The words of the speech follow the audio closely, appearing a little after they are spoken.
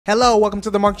Hello, welcome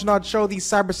to the Mark Janard Show, the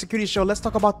cybersecurity show. Let's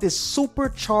talk about this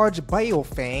Supercharged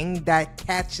Baofeng that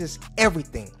catches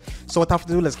everything. So without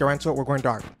further ado, let's get right into it. We're going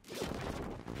dark.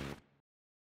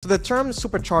 So the term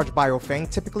Supercharged Baofeng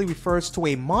typically refers to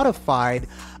a modified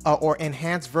or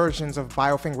enhanced versions of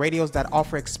Baofeng radios that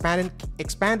offer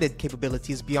expanded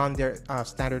capabilities beyond their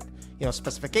standard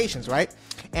specifications, right?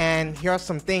 And here are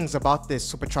some things about this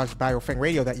Supercharged Baofeng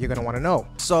radio that you're going to want to know.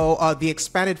 So the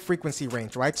expanded frequency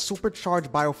range, right?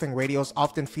 Supercharged Baofeng radios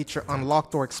often feature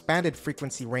unlocked or expanded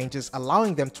frequency ranges,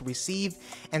 allowing them to receive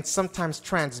and sometimes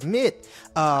transmit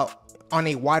on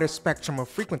a wider spectrum of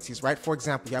frequencies, right? For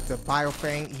example, you have the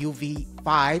Baofeng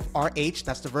UV5RH,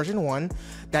 that's the version 1,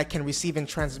 that can receive and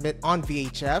transmit on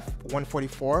VHF,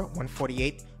 144,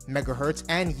 148 megahertz,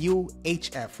 and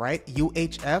UHF, right?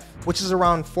 UHF, which is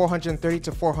around 430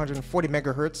 to 440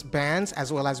 megahertz bands,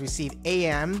 as well as receive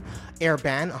AM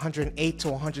airband, 108 to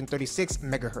 136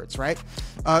 megahertz, right?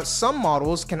 Some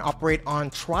models can operate on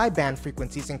tri-band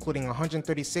frequencies, including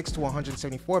 136 to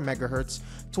 174 megahertz,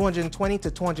 220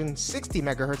 to 260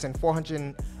 megahertz, and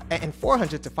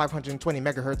 400 to 520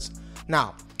 megahertz.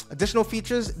 Now, additional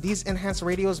features, these enhanced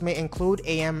radios may include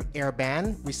AM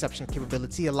airband reception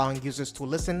capability, allowing users to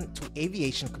listen to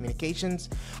aviation communications.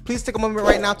 Please take a moment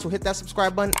right now to hit that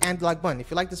subscribe button and like button. If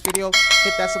you like this video,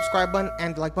 hit that subscribe button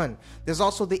and like button. There's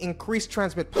also the increased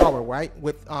transmit power, right?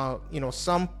 With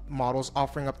some models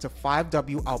offering up to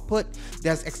 5W output.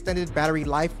 There's extended battery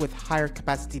life with higher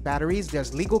capacity batteries.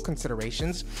 There's legal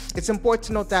considerations. It's important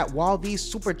to note that while these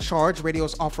supercharged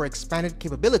radios offer expanded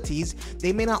capabilities,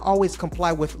 they may not always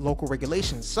comply with local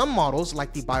regulations. Some models,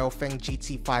 like the Baofeng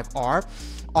GT5R,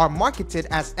 are marketed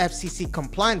as FCC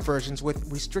compliant versions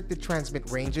with restricted transmit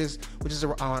ranges, which is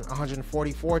around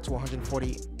 144 to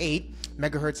 148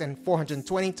 megahertz and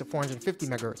 420 to 450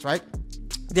 megahertz, right?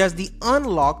 There's the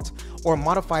unlocked or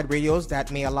modified radios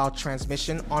that may allow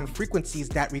transmission on frequencies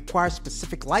that require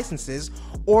specific licenses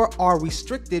or are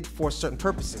restricted for certain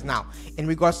purposes. Now, in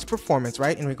regards to performance,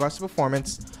 right?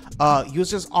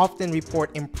 Users often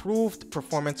report improved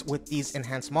performance with these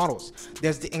enhanced models.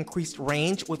 There's the increased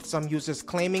range, with some users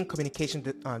claiming communication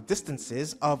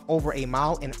distances of over a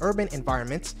mile in urban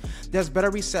environments. There's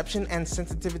better reception and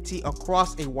sensitivity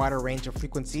across a wider range of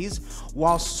frequencies,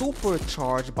 while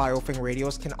supercharged Baofeng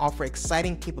radios can offer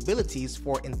exciting capabilities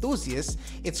for enthusiasts.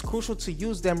 It's crucial to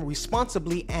use them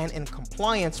responsibly and in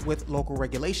compliance with local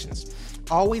regulations.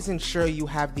 Always ensure you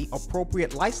have the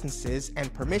appropriate licenses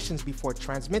and permissions before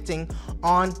transmitting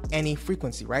on any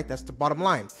frequency, right? That's the bottom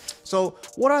line. So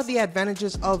what are the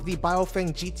advantages of the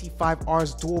Baofeng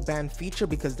GT5R's dual band feature?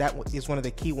 Because that is one of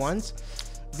the key ones.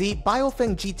 The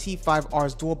Baofeng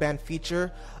GT5R's dual band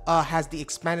feature has the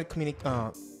expanded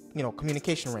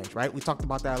communication range, right? We talked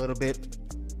about that a little bit.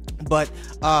 But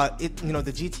the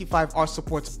GT5R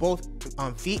supports both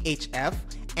VHF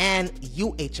and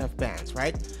UHF bands,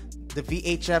 right? The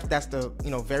VHF, that's the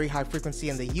very high frequency,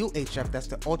 and the UHF, that's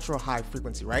the ultra high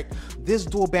frequency, right? This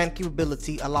dual band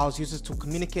capability allows users to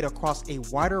communicate across a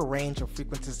wider range of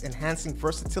frequencies, enhancing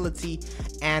versatility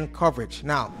and coverage.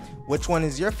 Now, which one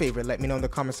is your favorite? Let me know in the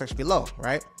comment section below,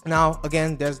 right? Now,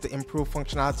 again, there's the improved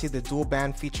functionality. The dual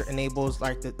band feature enables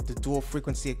the dual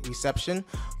frequency reception.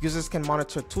 Users can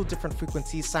monitor two different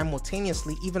frequencies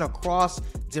simultaneously, even across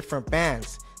different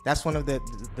bands. That's one of the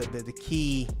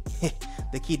key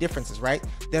the key differences, right?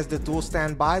 There's the dual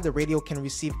standby. The radio can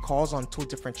receive calls on two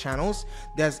different channels.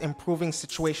 There's improving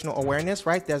situational awareness,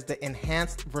 right? There's the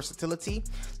enhanced versatility.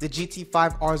 The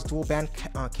GT5R's dual band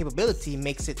capability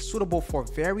makes it suitable for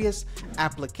various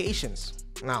applications.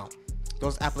 Now,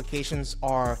 those applications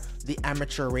are the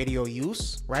amateur radio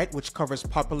use, right, which covers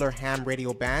popular ham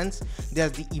radio bands.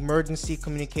 There's the emergency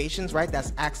communications, right?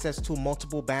 That's access to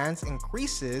multiple bands.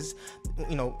 Increases,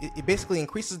 it basically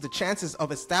increases the chances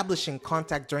of establishing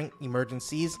contact during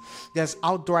emergencies. There's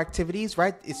outdoor activities,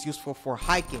 right? It's useful for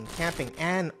hiking, camping,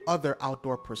 and other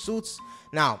outdoor pursuits.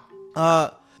 Now,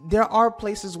 there are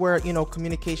places where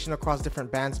communication across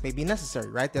different bands may be necessary,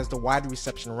 right? There's the wide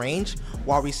reception range.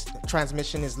 While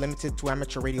transmission is limited to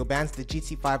amateur radio bands, the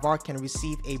GT5R can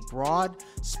receive a broad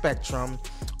spectrum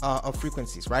of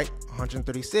frequencies, right?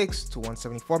 136 to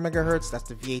 174 megahertz, that's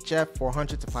the VHF.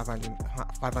 400 to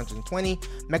 520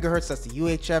 megahertz, that's the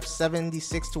UHF.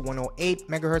 76 to 108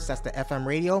 megahertz, that's the FM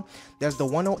radio. There's the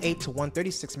 108 to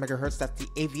 136 megahertz, that's the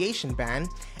aviation band.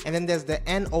 And then there's the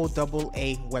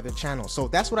NOAA weather channel. So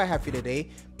that's what I have for you today.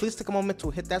 Please take a moment to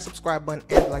hit that subscribe button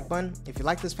and like button. If you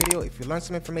like this video, if you learned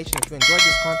some information, if you enjoyed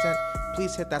this content,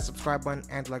 please hit that subscribe button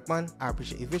and like button. I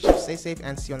appreciate your vision. Stay safe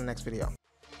and see you on the next video.